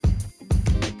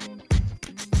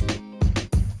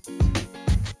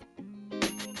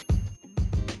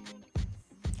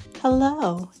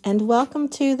Hello, and welcome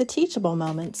to the Teachable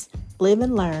Moments, Live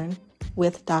and Learn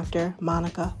with Dr.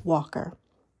 Monica Walker.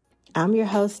 I'm your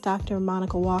host, Dr.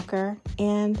 Monica Walker,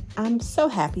 and I'm so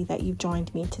happy that you've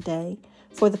joined me today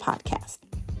for the podcast.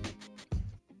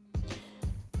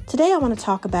 Today I want to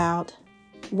talk about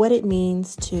what it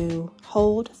means to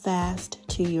hold fast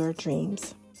to your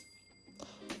dreams.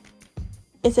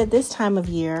 It's at this time of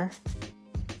year,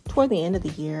 toward the end of the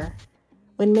year,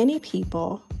 when many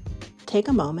people take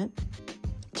a moment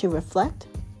to reflect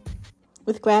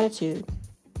with gratitude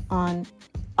on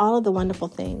all of the wonderful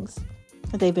things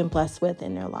that they've been blessed with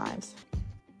in their lives.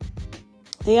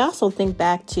 They also think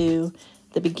back to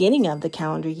the beginning of the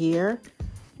calendar year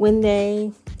when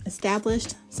they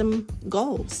established some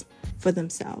goals for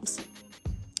themselves,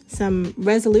 some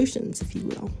resolutions, if you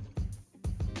will,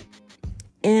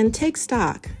 and take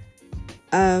stock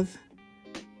of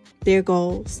their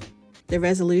goals, their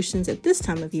resolutions at this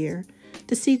time of year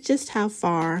to see just how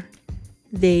far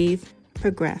they've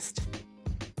progressed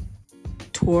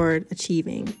toward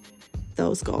achieving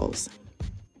those goals.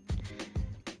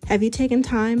 Have you taken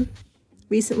time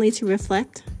recently to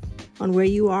reflect on where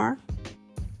you are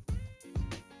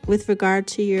with regard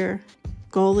to your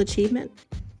goal achievement?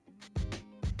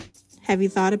 Have you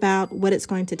thought about what it's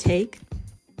going to take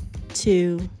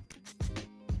to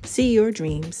see your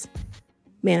dreams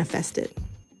manifested?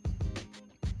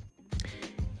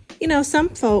 You know, some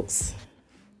folks,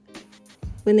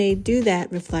 when they do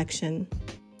that reflection,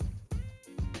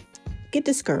 get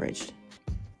discouraged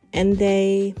and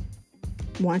they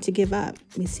want to give up.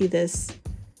 We see this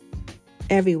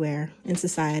everywhere in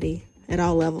society, at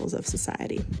all levels of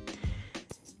society.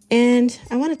 And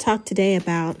I want to talk today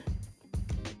about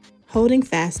holding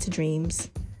fast to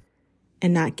dreams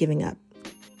and not giving up.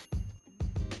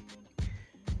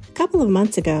 A couple of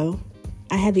months ago,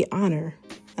 I had the honor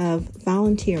of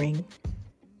volunteering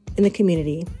in the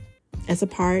community as a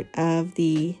part of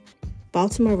the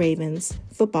Baltimore Ravens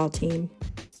football team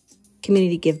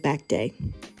Community Give Back Day.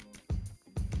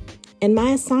 And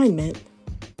my assignment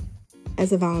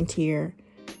as a volunteer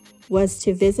was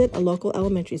to visit a local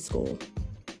elementary school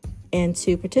and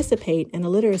to participate in a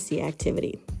literacy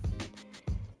activity.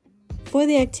 For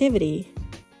the activity,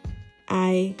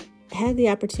 I had the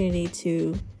opportunity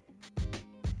to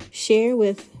share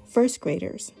with first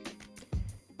graders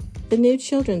the new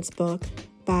children's book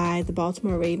by the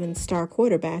Baltimore Ravens star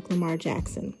quarterback, Lamar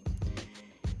Jackson.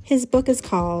 His book is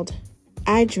called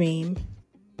I Dream,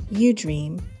 You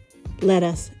Dream, Let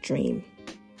Us Dream.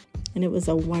 And it was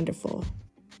a wonderful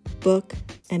book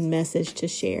and message to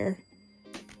share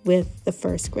with the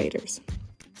first graders.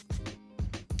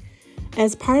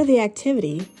 As part of the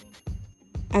activity,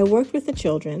 I worked with the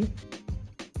children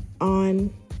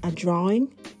on a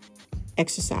drawing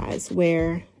exercise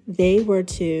where they were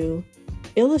to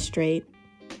illustrate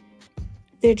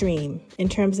their dream in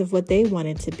terms of what they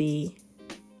wanted to be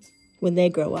when they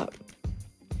grow up.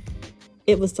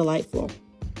 It was delightful.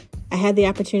 I had the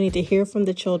opportunity to hear from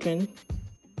the children,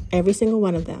 every single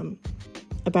one of them,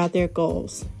 about their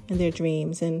goals and their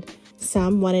dreams. And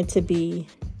some wanted to be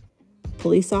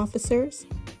police officers.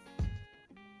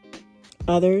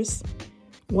 Others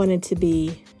wanted to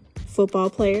be football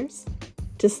players,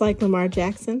 just like Lamar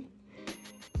Jackson.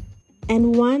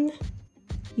 And one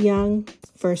young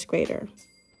first grader's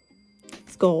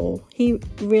goal, he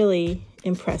really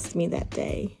impressed me that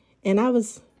day. And I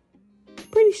was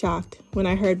pretty shocked when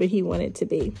I heard what he wanted to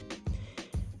be.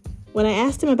 When I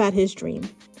asked him about his dream,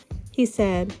 he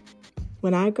said,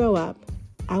 when I grow up,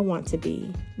 I want to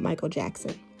be Michael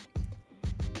Jackson.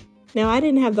 Now, I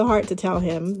didn't have the heart to tell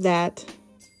him that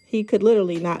he could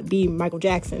literally not be Michael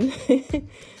Jackson,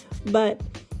 but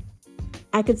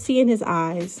I could see in his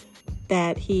eyes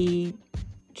that he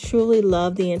truly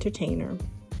loved the entertainer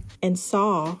and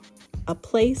saw a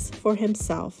place for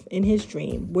himself in his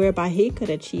dream whereby he could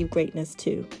achieve greatness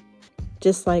too,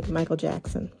 just like Michael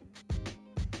Jackson.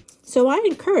 So I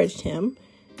encouraged him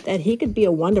that he could be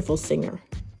a wonderful singer,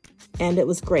 and it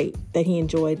was great that he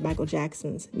enjoyed Michael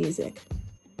Jackson's music.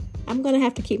 I'm going to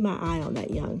have to keep my eye on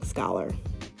that young scholar.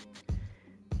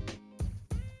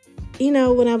 You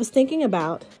know, when I was thinking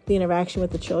about the interaction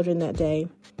with the children that day,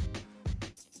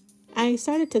 I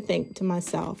started to think to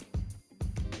myself,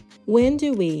 when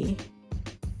do we,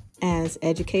 as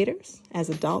educators, as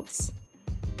adults,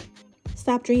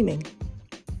 stop dreaming?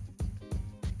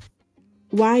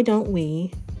 Why don't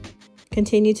we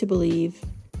continue to believe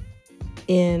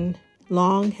in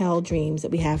long-held dreams that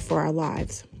we have for our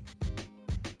lives?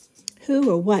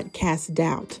 Who or what casts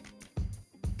doubt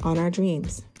on our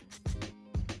dreams?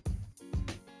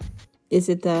 Is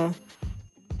it the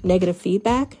negative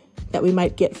feedback that we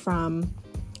might get from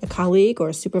a colleague or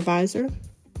a supervisor?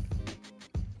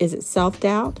 Is it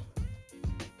self-doubt?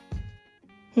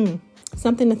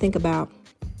 Something to think about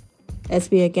as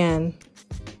we again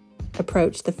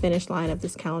approach the finish line of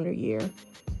this calendar year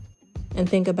and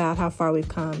think about how far we've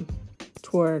come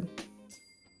toward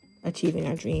achieving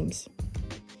our dreams.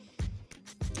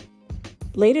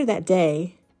 Later that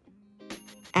day,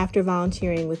 after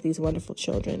volunteering with these wonderful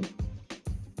children,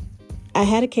 I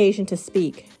had occasion to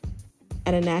speak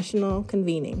at a national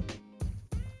convening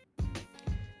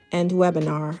and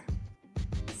webinar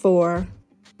for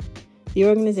the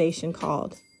organization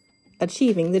called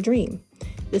Achieving the Dream.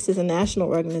 This is a national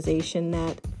organization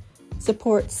that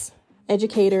supports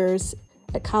educators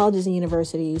at colleges and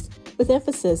universities with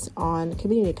emphasis on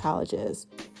community colleges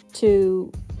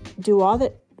to do all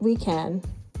that we can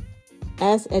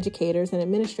as educators and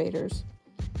administrators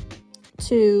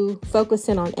to focus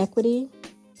in on equity,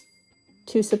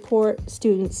 to support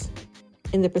students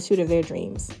in the pursuit of their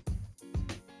dreams.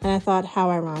 And I thought, how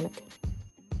ironic.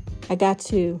 I got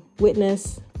to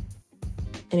witness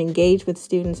and engage with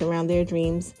students around their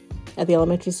dreams at the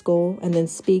elementary school and then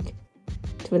speak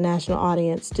to a national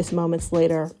audience just moments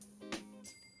later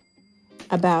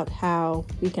about how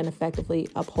we can effectively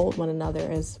uphold one another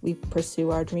as we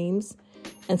pursue our dreams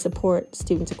and support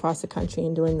students across the country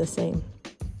in doing the same.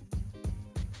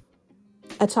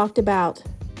 I talked about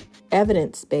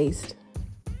evidence-based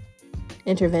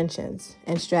interventions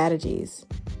and strategies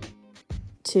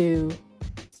to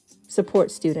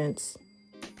support students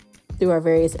through our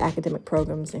various academic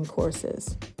programs and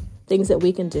courses, things that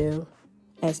we can do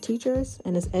as teachers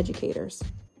and as educators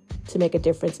to make a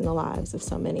difference in the lives of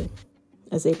so many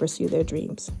as they pursue their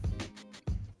dreams.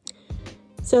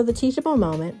 So the teachable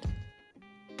moment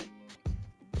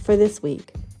for this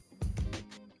week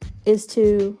is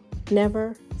to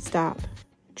never stop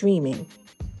dreaming.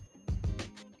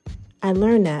 I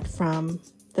learned that from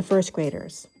the first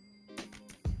graders,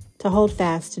 to hold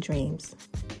fast to dreams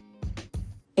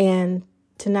and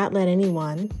to not let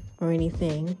anyone or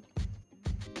anything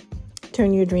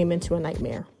turn your dream into a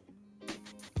nightmare,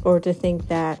 or to think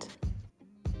that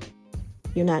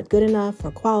you're not good enough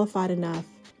or qualified enough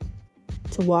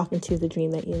to walk into the dream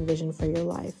that you envision for your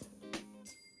life.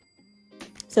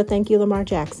 So thank you, Lamar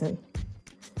Jackson.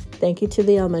 Thank you to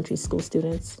the elementary school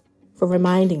students for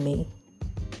reminding me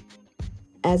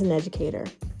as an educator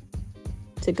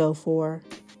to go for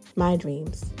my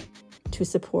dreams, to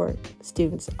support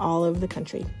students all over the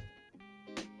country.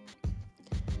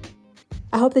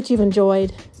 I hope that you've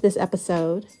enjoyed this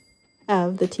episode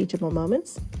of the Teachable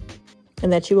Moments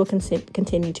and that you will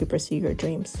continue to pursue your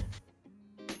dreams.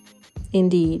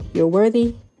 Indeed, you're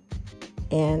worthy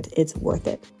and it's worth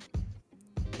it.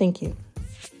 Thank you.